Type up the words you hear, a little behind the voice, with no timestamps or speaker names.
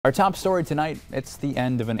Our top story tonight, it's the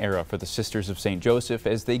end of an era for the Sisters of St. Joseph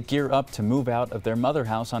as they gear up to move out of their mother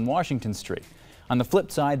house on Washington Street. On the flip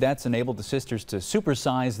side, that's enabled the sisters to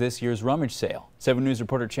supersize this year's rummage sale. 7 News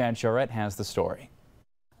reporter Chad Charette has the story.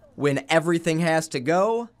 When everything has to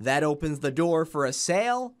go, that opens the door for a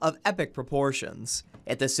sale of epic proportions.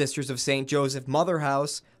 At the Sisters of St. Joseph Mother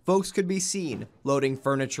House, folks could be seen loading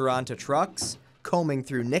furniture onto trucks, combing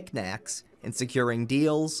through knickknacks, and securing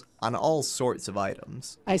deals on all sorts of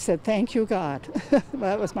items. I said, thank you, God.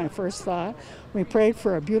 That was my first thought. We prayed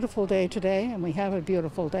for a beautiful day today, and we have a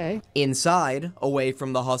beautiful day. Inside, away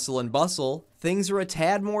from the hustle and bustle, things are a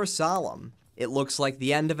tad more solemn. It looks like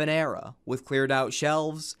the end of an era, with cleared out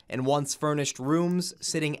shelves and once furnished rooms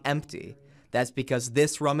sitting empty. That's because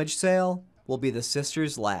this rummage sale will be the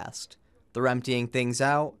sisters' last. They're emptying things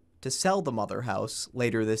out to sell the mother house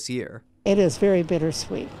later this year. It is very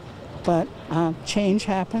bittersweet, but change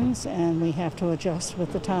happens and we have to adjust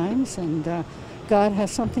with the times, and God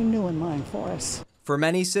has something new in mind for us. For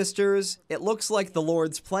many sisters, it looks like the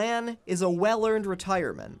Lord's plan is a well-earned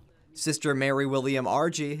retirement. Sister Mary William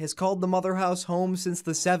Argy has called the mother house home since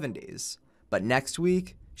the 70s, but next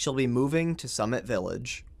week she'll be moving to Summit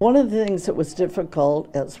Village. One of the things that was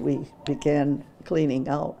difficult as we began cleaning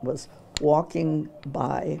out was walking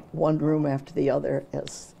by one room after the other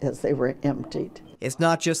as they were emptied. It's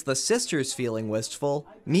not just the sisters feeling wistful.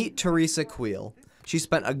 Meet Teresa Queel. She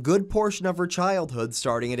spent a good portion of her childhood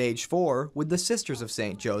starting at age 4 with the Sisters of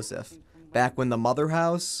St. Joseph, back when the mother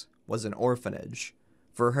house was an orphanage.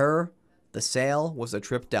 For her, the sale was a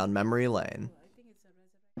trip down memory lane.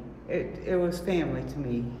 It was family to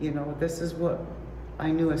me. You know, this is what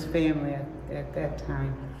I knew as family at that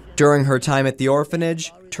time. During her time at the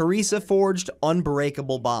orphanage, Teresa forged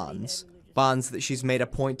unbreakable bonds. Bonds that she's made a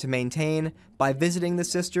point to maintain by visiting the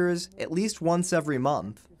sisters at least once every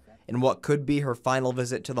month. In what could be her final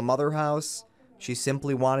visit to the mother house, she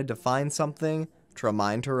simply wanted to find something to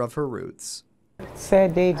remind her of her roots.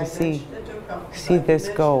 Sad day to see this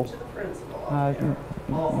go.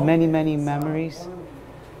 Many memories,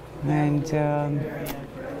 and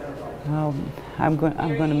I'm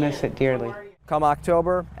going to miss it dearly. Come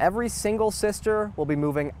October, every single sister will be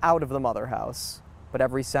moving out of the mother house, but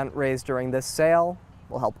every cent raised during this sale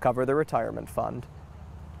will help cover the retirement fund.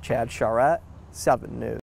 Chad Charette, 7 News.